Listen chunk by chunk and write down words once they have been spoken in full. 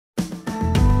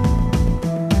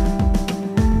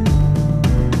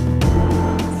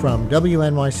From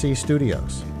WNYC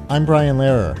Studios, I'm Brian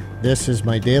Lehrer. This is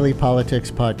my daily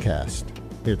politics podcast.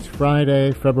 It's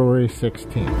Friday, February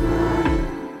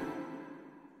 16th.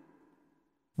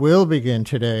 We'll begin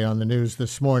today on the news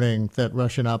this morning that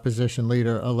Russian opposition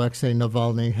leader Alexei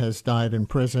Navalny has died in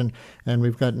prison, and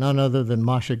we've got none other than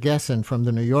Masha Gessen from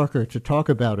The New Yorker to talk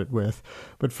about it with.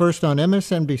 But first, on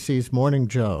MSNBC's Morning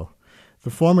Joe, the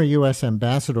former U.S.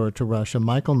 ambassador to Russia,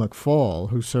 Michael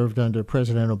McFaul, who served under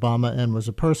President Obama and was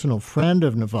a personal friend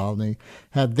of Navalny,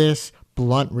 had this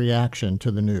blunt reaction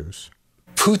to the news.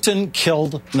 Putin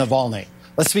killed Navalny.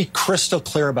 Let's be crystal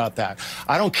clear about that.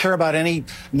 I don't care about any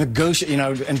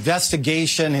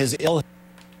investigation. He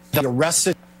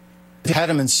arrested, had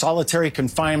him in solitary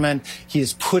confinement. He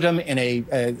has put him in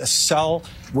a cell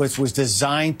which was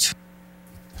designed to,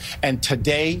 and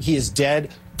today he is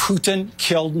dead. Putin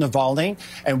killed Navalny.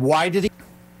 And why did he?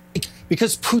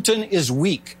 Because Putin is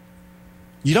weak.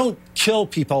 You don't kill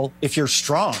people if you're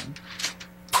strong.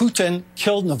 Putin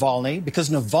killed Navalny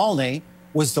because Navalny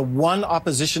was the one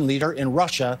opposition leader in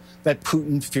Russia that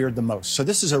Putin feared the most. So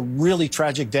this is a really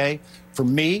tragic day for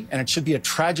me, and it should be a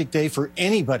tragic day for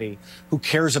anybody who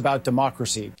cares about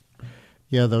democracy.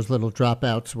 Yeah, those little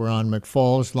dropouts were on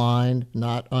McFaul's line,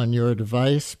 not on your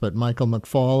device, but Michael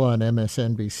McFaul on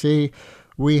MSNBC.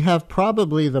 We have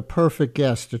probably the perfect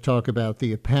guest to talk about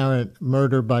the apparent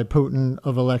murder by Putin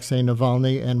of Alexei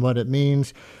Navalny and what it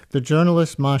means. The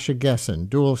journalist Masha Gessen,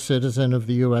 dual citizen of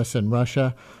the U.S. and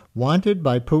Russia, wanted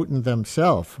by Putin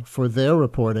themselves for their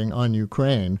reporting on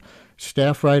Ukraine,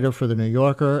 staff writer for The New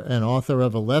Yorker and author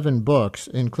of 11 books,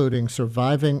 including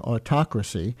Surviving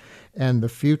Autocracy and The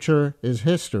Future is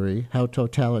History, How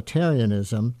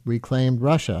Totalitarianism Reclaimed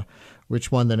Russia, which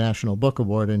won the National Book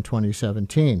Award in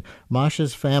 2017.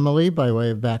 Masha's family, by way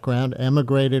of background,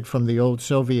 emigrated from the old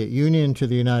Soviet Union to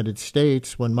the United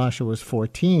States when Masha was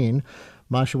 14.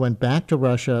 Masha went back to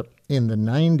Russia in the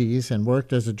 90s and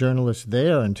worked as a journalist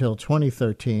there until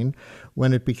 2013,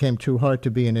 when it became too hard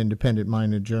to be an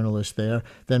independent-minded journalist there,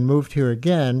 then moved here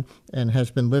again and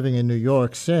has been living in New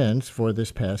York since for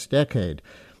this past decade.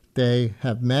 They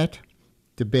have met,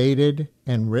 debated,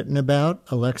 and written about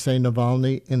Alexei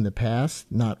Navalny in the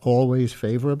past, not always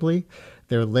favorably.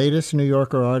 Their latest New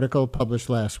Yorker article, published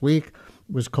last week,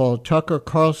 was called Tucker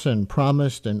Carlson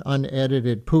Promised an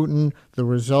Unedited Putin. The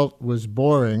Result Was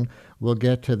Boring. We'll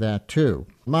get to that, too.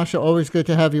 Masha, always good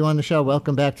to have you on the show.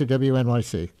 Welcome back to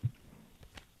WNYC.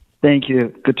 Thank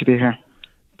you. Good to be here.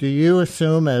 Do you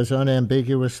assume as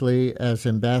unambiguously as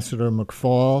Ambassador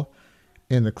McFaul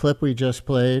in the clip we just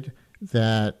played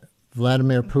that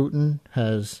Vladimir Putin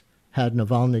has had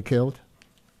Navalny killed?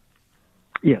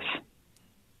 Yes.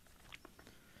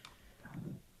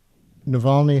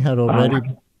 Navalny had already...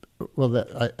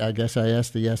 I guess I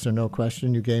asked a yes or no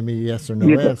question. You gave me a yes or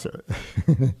no answer.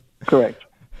 Correct.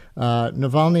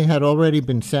 Navalny had already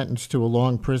been sentenced to a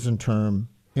long prison term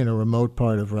in a remote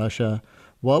part of Russia.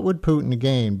 What would Putin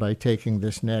gain by taking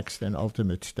this next and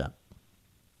ultimate step?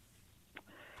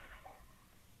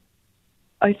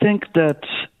 I think that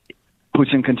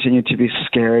Putin continued to be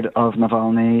scared of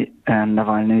Navalny and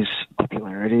Navalny's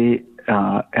popularity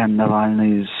and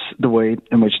the way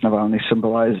in which Navalny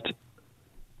symbolized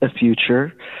a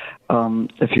future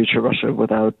Russia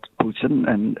without Putin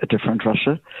and a different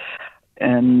Russia.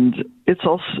 And he's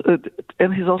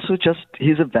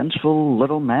a vengeful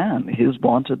little man. He's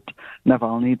wanted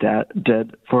Navalny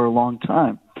dead for a long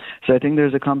time. So I think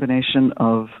there's a combination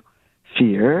of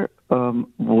fear,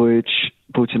 which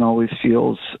Putin always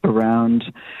feels around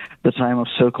the time of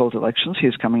so-called elections.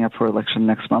 He's coming up for election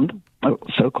next month. Oh,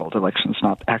 so-called elections,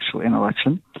 not actually an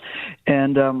election.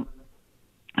 And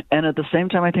at the same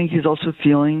time, I think he's also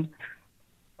feeling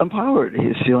empowered.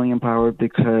 He's feeling empowered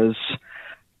because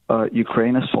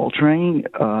Ukraine is faltering.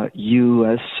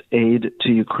 U.S. aid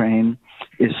to Ukraine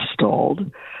is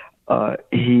stalled.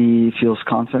 He feels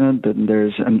confident that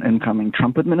there's an incoming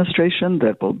Trump administration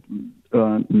that will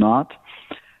not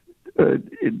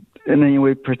in any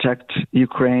way protect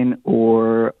Ukraine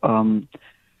or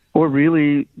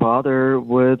really bother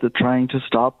with trying to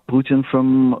stop Putin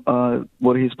from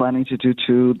what he's planning to do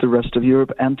to the rest of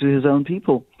Europe and to his own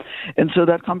people. And so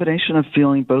that combination of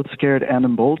feeling both scared and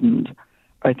emboldened,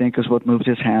 I think, is what moved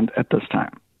his hand at this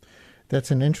time. That's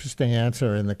an interesting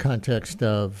answer in the context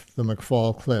of the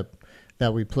McFaul clip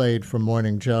that we played from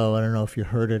Morning Joe. I don't know if you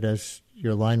heard it as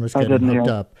your line was getting hooked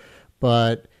up,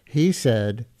 but he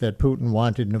said that Putin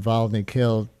wanted Navalny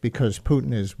killed because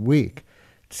Putin is weak.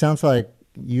 It sounds like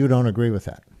you don't agree with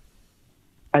that.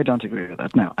 I don't agree with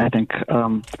that. No, I think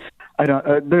I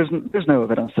don't. There's no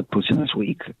evidence that Putin is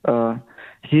weak.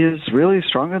 he is really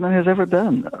stronger than he's ever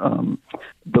been.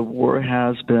 The war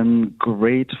has been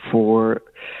great for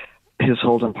his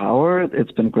hold on power.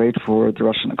 It's been great for the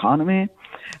Russian economy.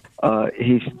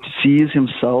 He sees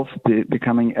himself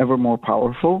becoming ever more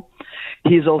powerful.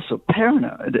 He's also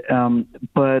paranoid,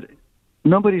 but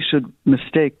nobody should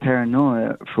mistake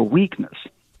paranoia for weakness.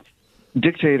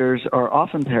 Dictators are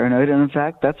often paranoid, and in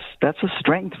fact, that's a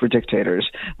strength for dictators.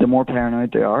 The more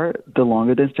paranoid they are, the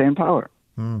longer they stay in power.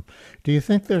 Do you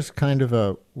think there's kind of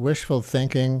a wishful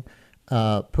thinking,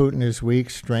 Putin is weak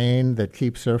strain that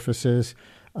keeps surfaces?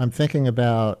 I'm thinking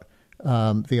about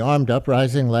the armed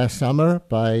uprising last summer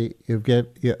by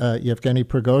Yevgeny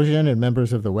Prigozhin and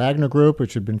members of the Wagner Group,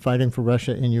 which had been fighting for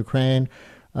Russia in Ukraine.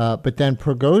 But then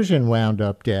Prigozhin wound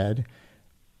up dead.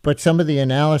 But some of the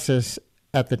analysis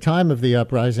at the time of the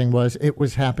uprising was it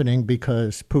was happening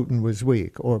because Putin was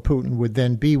weak, or Putin would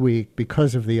then be weak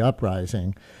because of the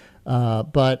uprising.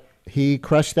 But he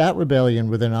crushed that rebellion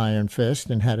with an iron fist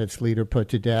and had its leader put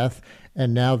to death.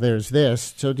 And now there's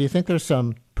this. So do you think there's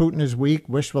some Putin is weak,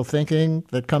 wishful thinking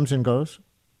that comes and goes?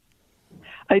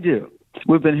 I do.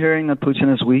 We've been hearing that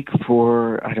Putin is weak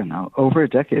for, I don't know, over a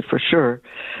decade for sure.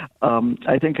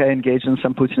 I think I engaged in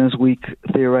some Putin is weak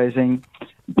theorizing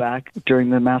back during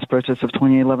the mass protests of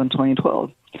 2011,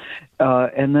 2012.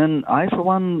 And then I, for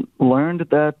one, learned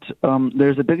that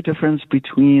there's a big difference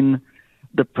between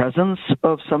the presence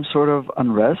of some sort of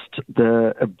unrest,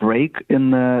 a break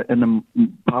in the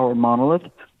power monolith,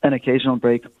 an occasional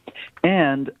break,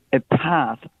 and a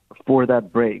path for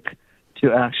that break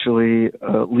to actually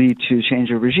lead to change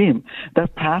of regime.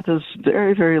 That path is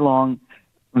very, very long,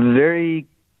 very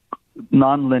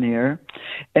nonlinear,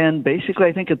 and basically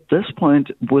I think at this point,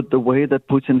 with the way that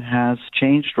Putin has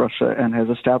changed Russia and has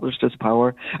established his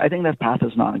power, I think that path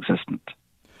is non-existent.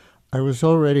 I was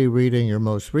already reading your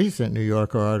most recent New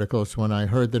Yorker articles when I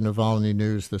heard the Navalny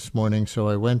news this morning, so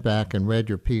I went back and read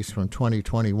your piece from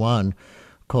 2021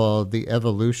 called The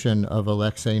Evolution of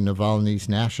Alexei Navalny's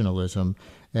Nationalism,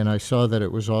 and I saw that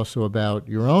it was also about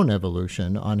your own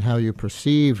evolution on how you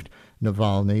perceived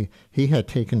Navalny. He had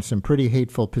taken some pretty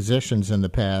hateful positions in the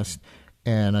past,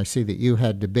 and I see that you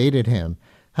had debated him.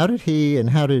 How did he and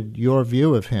how did your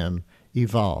view of him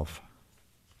evolve?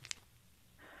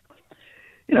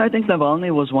 I think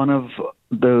Navalny was one of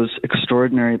those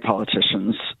extraordinary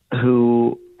politicians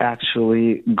who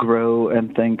actually grow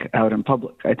and think out in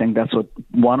public. I think that's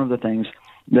one of the things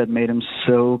that made him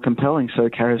so compelling, so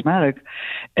charismatic,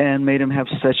 and made him have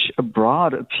such a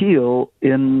broad appeal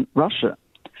in Russia.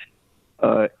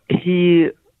 He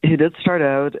did start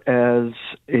out as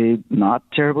a not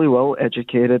terribly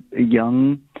well-educated,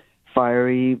 young,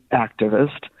 fiery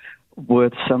activist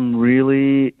with some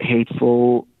really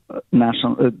hateful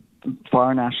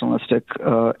far nationalistic,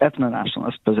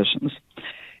 ethno-nationalist positions.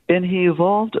 And he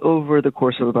evolved over the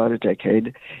course of about a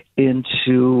decade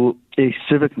into a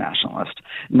civic nationalist.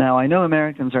 Now, I know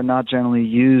Americans are not generally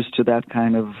used to that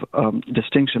kind of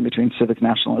distinction between civic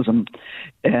nationalism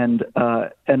and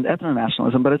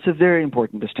ethno-nationalism, but it's a very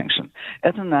important distinction.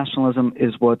 Ethno-nationalism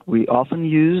is what we often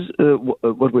use,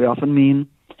 what we often mean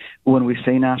when we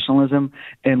say nationalism,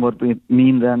 and what we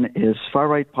mean then is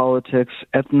far-right politics,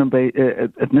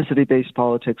 ethnicity-based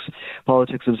politics,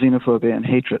 politics of xenophobia and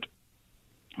hatred.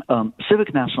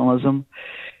 Civic nationalism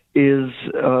is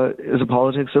a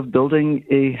politics of building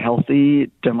a healthy,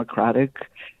 democratic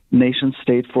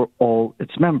nation-state for all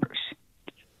its members.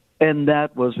 And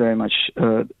that was very much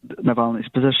Navalny's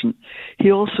position.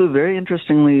 He also, very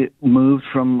interestingly, moved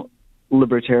from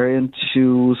libertarian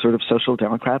to sort of social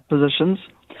democrat positions.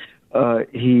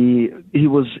 He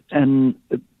was an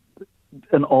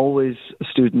always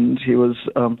student. He was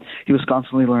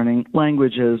constantly learning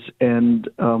languages and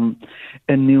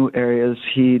new areas.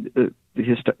 He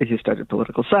studied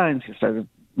political science. He studied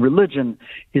religion.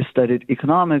 He studied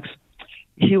economics.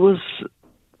 He was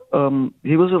a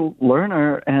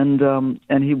learner, and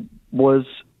he was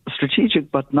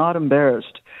strategic, but not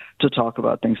embarrassed to talk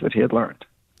about things that he had learned.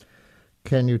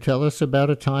 Can you tell us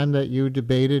about a time that you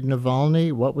debated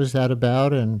Navalny? What was that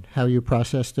about, and how you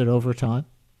processed it over time?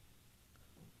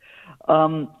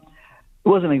 It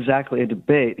wasn't exactly a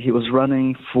debate. He was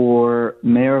running for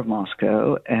mayor of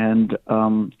Moscow, and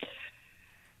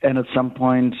at some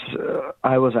point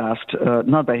I was asked,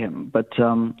 not by him, but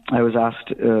I was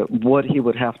asked what he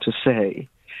would have to say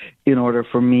in order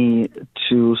for me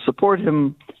to support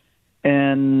him,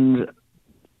 and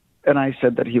I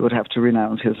said that he would have to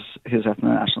renounce his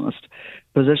ethno-nationalist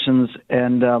positions.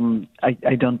 And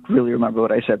I don't really remember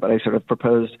what I said, but I sort of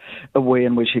proposed a way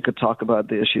in which he could talk about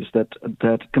the issues that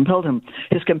compelled him.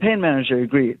 His campaign manager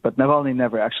agreed, but Navalny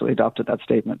never actually adopted that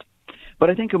statement. But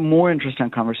I think a more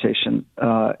interesting conversation,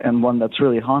 and one that's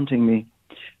really haunting me,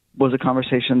 was a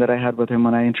conversation that I had with him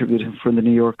when I interviewed him for The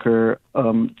New Yorker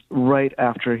right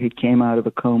after he came out of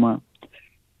a coma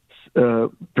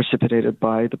precipitated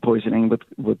by the poisoning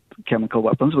with chemical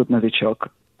weapons, with Novichok,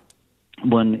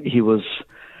 when he was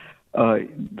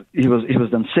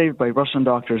then saved by Russian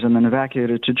doctors and then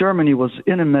evacuated to Germany, was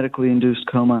in a medically induced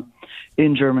coma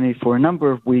in Germany for a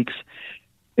number of weeks.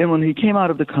 And when he came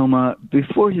out of the coma,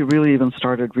 before he really even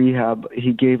started rehab,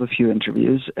 he gave a few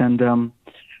interviews. And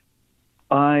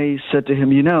I said to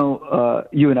him,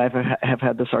 you and I have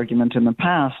had this argument in the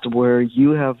past where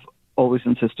you have always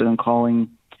insisted on calling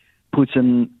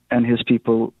Putin and his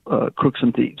people crooks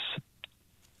and thieves.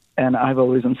 And I've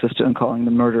always insisted on calling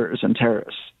them murderers and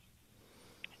terrorists.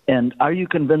 And are you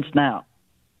convinced now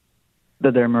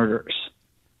that they're murderers?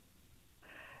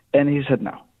 And he said,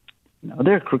 no,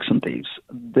 they're crooks and thieves.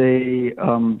 They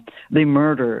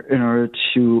murder in order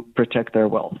to protect their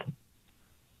wealth.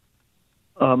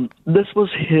 This was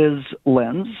his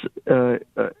lens,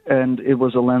 and it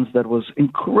was a lens that was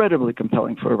incredibly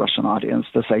compelling for a Russian audience,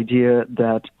 this idea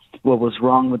that what was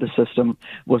wrong with the system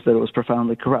was that it was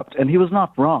profoundly corrupt. And he was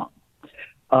not wrong.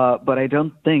 But I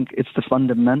don't think it's the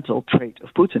fundamental trait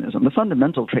of Putinism. The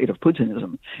fundamental trait of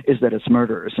Putinism is that it's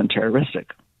murderous and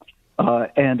terroristic.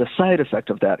 And a side effect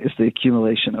of that is the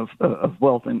accumulation of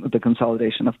wealth and the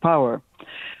consolidation of power.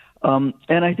 And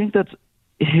I think that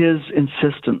his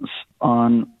insistence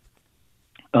on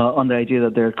the idea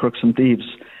that they're crooks and thieves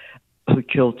who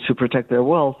killed to protect their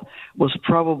wealth was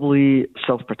probably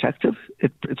self-protective.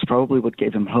 It's probably what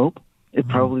gave him hope. It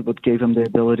probably what gave him the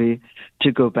ability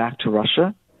to go back to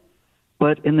Russia.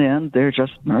 But in the end, they're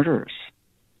just murderers.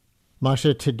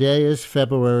 Masha, today is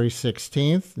February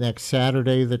 16th. Next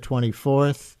Saturday, the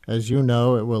 24th. As you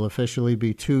know, it will officially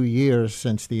be 2 years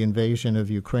since the invasion of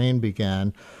Ukraine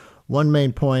began. One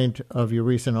main point of your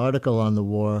recent article on the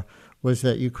war was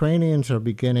that Ukrainians are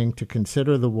beginning to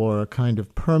consider the war a kind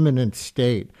of permanent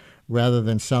state rather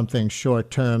than something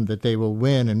short-term that they will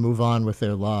win and move on with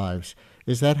their lives.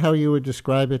 Is that how you would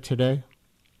describe it today?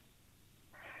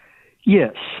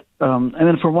 Yes. And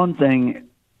then for one thing,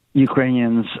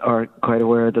 Ukrainians are quite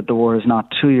aware that the war is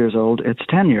not 2 years old, it's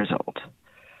 10 years old.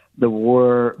 The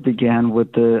war began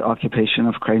with the occupation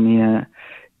of Crimea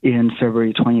in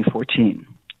February 2014.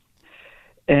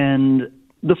 And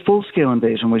the full-scale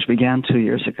invasion, which began 2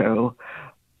 years ago,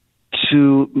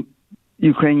 to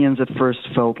Ukrainians at first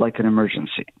felt like an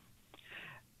emergency.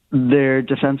 Their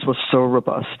defense was so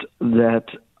robust that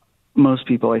most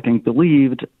people, I think,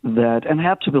 believed that, and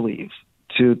had to believe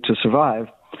to survive,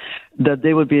 that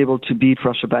they would be able to beat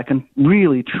Russia back and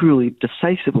really, truly,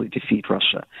 decisively defeat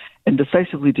Russia. And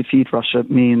decisively defeat Russia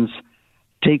means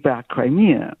take back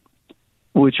Crimea,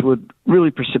 which would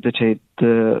really precipitate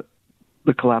the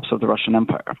collapse of the Russian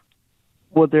Empire.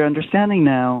 What they're understanding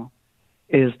now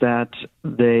is that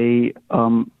the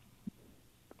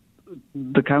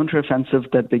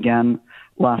counteroffensive that began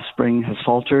last spring has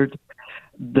faltered.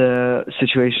 The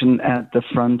situation at the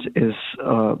front is,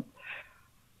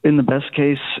 in the best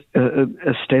case,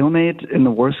 a stalemate. In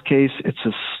the worst case, it's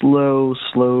a slow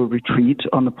retreat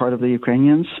on the part of the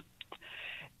Ukrainians.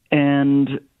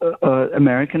 And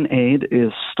American aid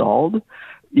is stalled.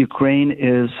 Ukraine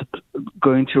is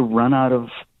going to run out of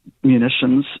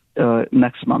munitions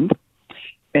next month,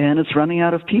 and it's running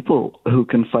out of people who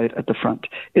can fight at the front.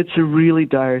 It's a really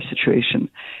dire situation.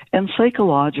 And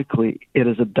psychologically, it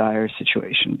is a dire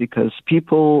situation because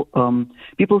people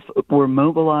were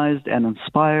mobilized and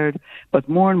inspired, but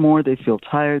more and more they feel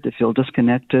tired, they feel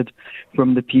disconnected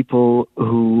from the people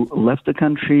who left the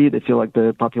country. They feel like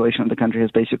the population of the country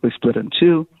has basically split in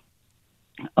two.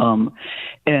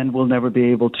 And will never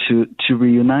be able to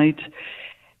reunite.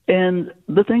 And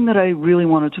the thing that I really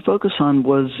wanted to focus on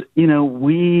was,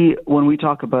 when we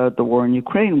talk about the war in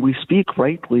Ukraine, we speak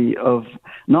rightly of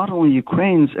not only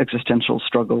Ukraine's existential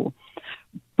struggle,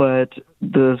 but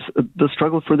the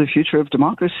struggle for the future of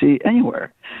democracy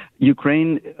anywhere.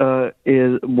 Ukraine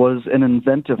was an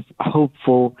inventive,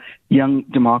 hopeful young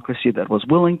democracy that was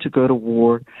willing to go to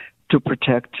war to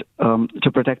protect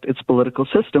its political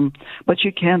system, but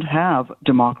you can't have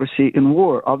democracy in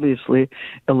war. Obviously,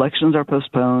 elections are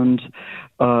postponed,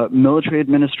 military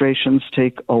administrations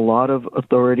take a lot of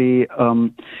authority,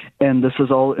 and this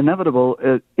is all inevitable.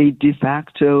 A de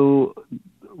facto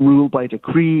rule by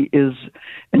decree is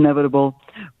inevitable.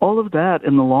 All of that,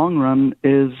 in the long run,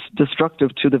 is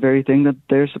destructive to the very thing that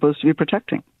they're supposed to be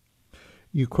protecting.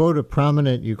 You quote a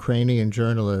prominent Ukrainian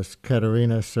journalist,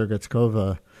 Katerina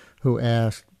Sergetskova, who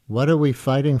asked, "What are we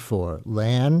fighting for?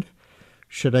 Land?"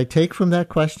 Should I take from that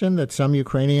question that some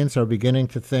Ukrainians are beginning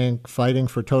to think fighting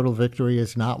for total victory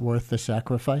is not worth the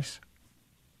sacrifice?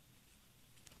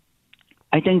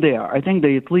 I think they are. I think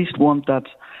they at least want that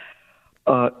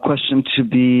question to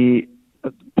be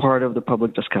part of the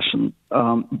public discussion.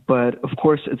 But of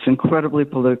course, it's incredibly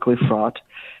politically fraught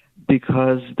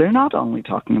because they're not only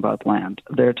talking about land,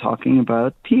 they're talking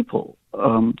about people.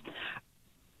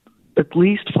 At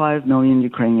least 5 million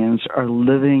Ukrainians are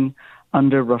living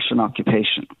under Russian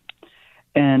occupation.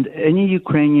 And any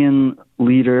Ukrainian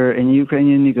leader, any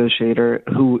Ukrainian negotiator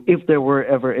who, if there were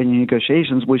ever any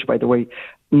negotiations, which, by the way,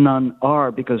 none are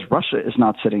because Russia is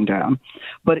not sitting down,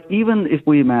 but even if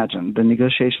we imagine the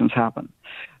negotiations happen,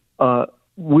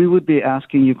 we would be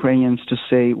asking Ukrainians to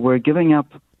say, we're giving up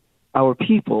our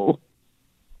people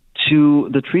to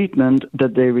the treatment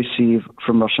that they receive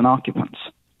from Russian occupants.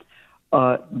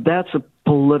 That's a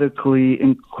politically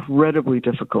incredibly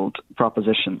difficult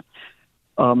proposition.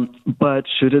 But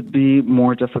should it be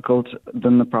more difficult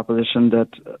than the proposition that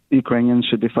Ukrainians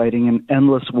should be fighting an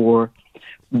endless war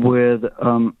with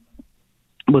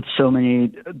so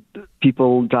many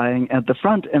people dying at the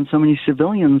front and so many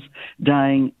civilians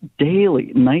dying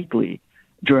daily, nightly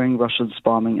during Russia's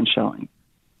bombing and shelling?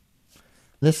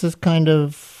 This is kind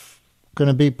of going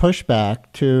to be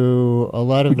pushback to a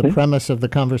lot of the premise of the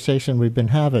conversation we've been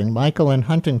having. Michael in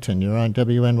Huntington, you're on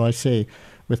WNYC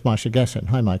with Masha Gessen.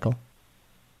 Hi, Michael.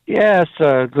 Yes,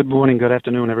 good morning, good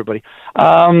afternoon, everybody.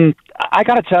 I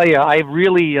got to tell you, I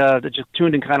really just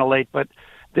tuned in kind of late, but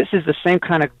this is the same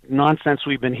kind of nonsense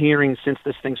we've been hearing since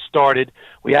this thing started.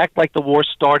 We act like the war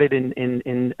started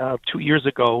in 2 years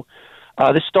ago.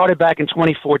 This started back in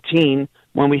 2014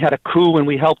 when we had a coup and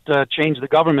we helped change the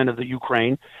government of the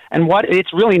Ukraine. And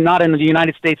it's really not in the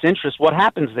United States' interest what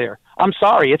happens there. I'm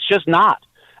sorry, it's just not.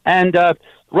 And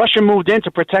Russia moved in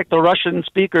to protect the Russian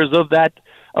speakers of the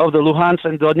Luhansk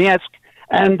and Donetsk,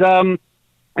 and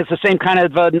it's the same kind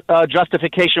of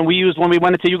justification we used when we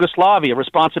went into Yugoslavia,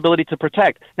 responsibility to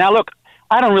protect. Now, look,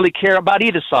 I don't really care about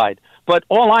either side, but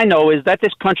all I know is that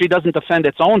this country doesn't defend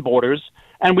its own borders,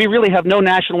 and we really have no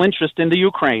national interest in the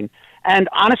Ukraine. And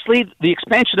honestly, the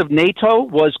expansion of NATO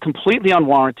was completely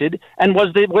unwarranted and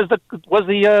was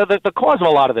the cause of a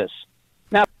lot of this.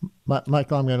 Now,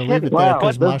 Michael, I'm going to leave it there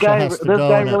because Masha has to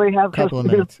go in a couple of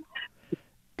minutes.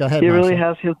 Go ahead, He Masha. really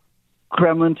has his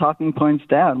Kremlin talking points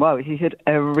down. Wow, he hit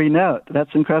every note. That's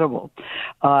incredible.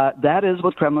 That is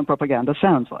what Kremlin propaganda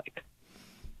sounds like.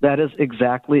 That is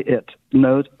exactly it,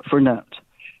 note for note.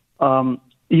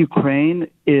 Ukraine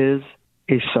is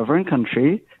a sovereign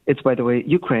country. It's, by the way,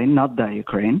 Ukraine, not the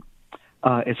Ukraine.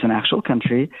 It's an actual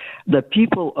country. The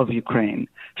people of Ukraine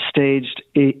staged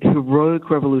a heroic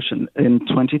revolution in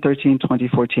 2013,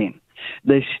 2014.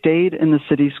 They stayed in the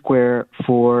city square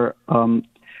for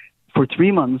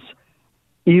 3 months,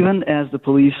 even as the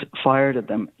police fired at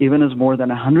them, even as more than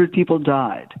 100 people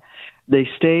died. They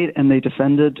stayed and they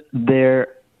defended their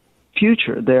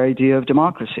future, their idea of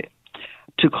democracy.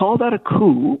 To call that a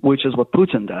coup, which is what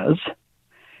Putin does,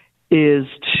 is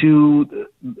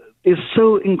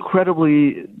so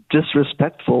incredibly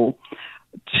disrespectful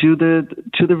to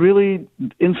the really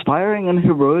inspiring and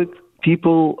heroic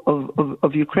people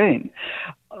of Ukraine.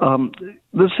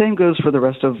 The same goes for the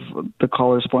rest of the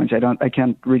callers' points. I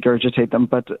can't regurgitate them,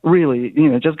 but really,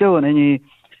 just go on any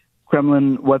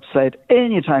Kremlin website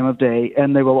any time of day,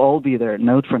 and they will all be there,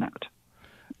 note for note.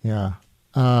 Yeah.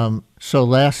 So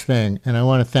last thing, and I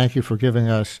want to thank you for giving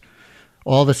us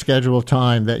all the scheduled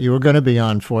time that you were going to be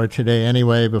on for today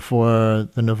anyway before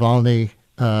the Navalny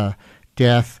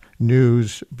death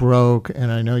news broke,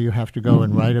 and I know you have to go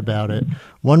and write about it.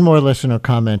 One more listener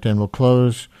comment, and we'll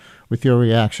close with your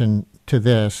reaction to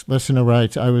this. Listener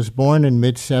writes, I was born in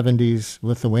mid-70s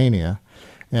Lithuania,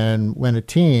 and when a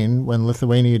teen, when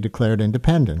Lithuania declared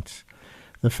independence.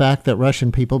 The fact that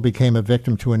Russian people became a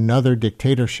victim to another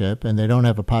dictatorship and they don't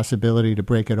have a possibility to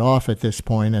break it off at this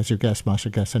point, as your guest Masha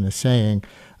Gessen is saying,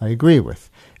 I agree with.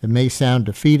 It may sound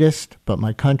defeatist, but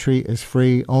my country is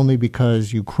free only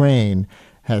because Ukraine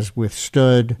has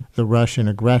withstood the Russian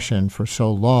aggression for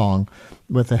so long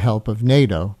with the help of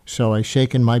NATO. So I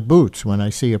shake in my boots when I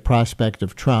see a prospect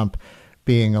of Trump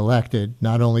being elected.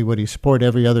 Not only would he support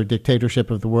every other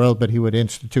dictatorship of the world, but he would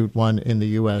institute one in the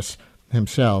U.S.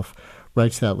 himself.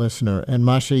 Writes that listener. And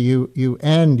Masha, you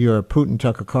end your Putin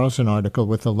Tucker Carlson article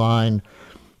with the line,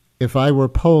 if I were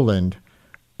Poland,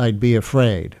 I'd be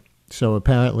afraid. So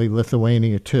apparently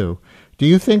Lithuania too. Do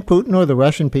you think Putin or the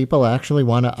Russian people actually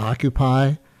want to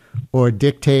occupy or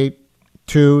dictate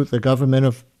to the government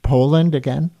of Poland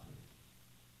again?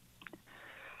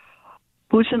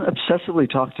 Putin obsessively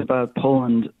talked about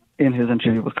Poland in his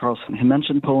interview with Carlson. He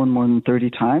mentioned Poland more than 30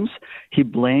 times. He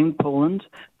blamed Poland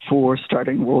for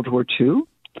starting World War II,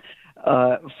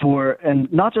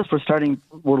 and not just for starting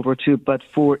World War II, but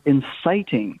for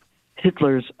inciting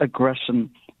Hitler's aggression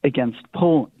against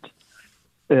Poland,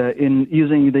 in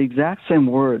using the exact same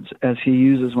words as he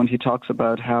uses when he talks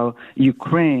about how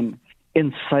Ukraine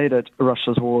incited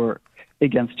Russia's war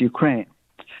against Ukraine.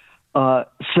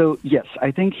 So yes,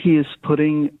 I think he is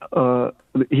putting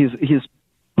he's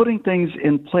putting things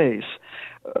in place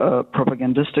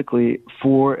propagandistically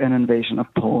for an invasion of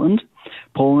Poland.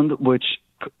 Poland, which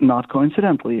not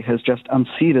coincidentally has just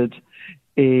unseated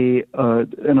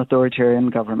an authoritarian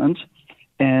government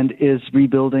and is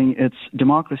rebuilding its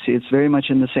democracy. It's very much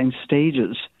in the same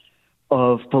stages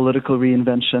of political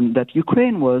reinvention that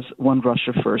Ukraine was when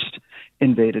Russia first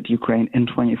invaded Ukraine in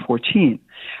 2014.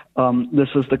 This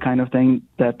is the kind of thing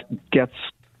that gets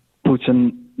Putin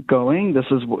going. This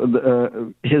is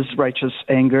his righteous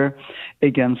anger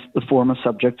against the former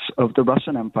subjects of the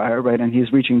Russian Empire, right? And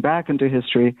he's reaching back into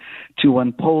history to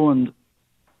when Poland,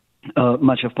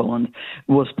 much of Poland,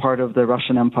 was part of the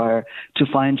Russian Empire to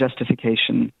find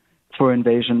justification for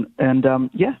invasion. And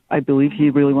I believe he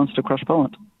really wants to crush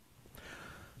Poland.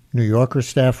 New Yorker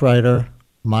staff writer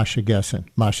Masha Gessen.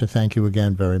 Masha, thank you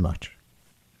again very much.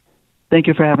 Thank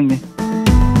you for having me.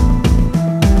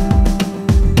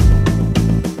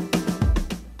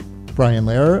 Brian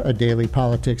Lehrer, a daily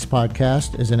politics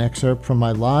podcast, is an excerpt from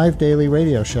my live daily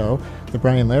radio show, The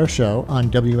Brian Lehrer Show,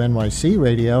 on WNYC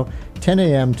Radio, 10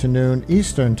 a.m. to noon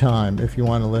Eastern Time, if you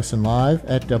want to listen live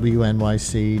at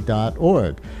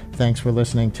wnyc.org. Thanks for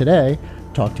listening today.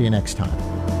 Talk to you next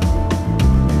time.